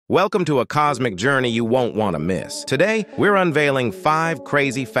Welcome to a cosmic journey you won't want to miss. Today, we're unveiling 5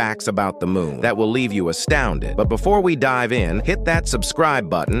 crazy facts about the moon that will leave you astounded. But before we dive in, hit that subscribe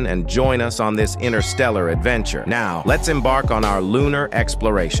button and join us on this interstellar adventure. Now, let's embark on our lunar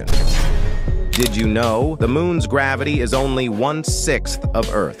exploration. Did you know the moon's gravity is only 1/6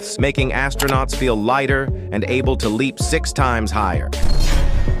 of Earth's, making astronauts feel lighter and able to leap 6 times higher?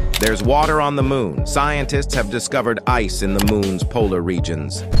 There's water on the moon. Scientists have discovered ice in the moon's polar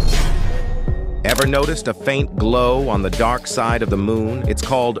regions. Ever noticed a faint glow on the dark side of the moon? It's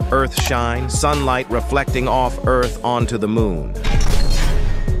called Earthshine, sunlight reflecting off Earth onto the moon.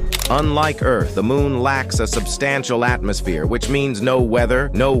 Unlike Earth, the moon lacks a substantial atmosphere, which means no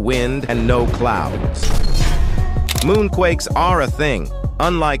weather, no wind, and no clouds. Moonquakes are a thing.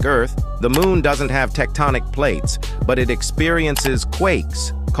 Unlike Earth, the moon doesn't have tectonic plates, but it experiences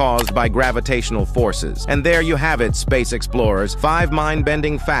quakes caused by gravitational forces. And there you have it, space explorers. 5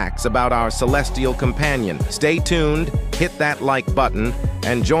 mind-bending facts about our celestial companion. Stay tuned, hit that like button,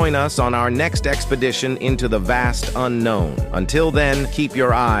 and join us on our next expedition into the vast unknown. Until then, keep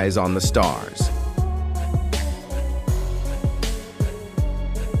your eyes on the stars.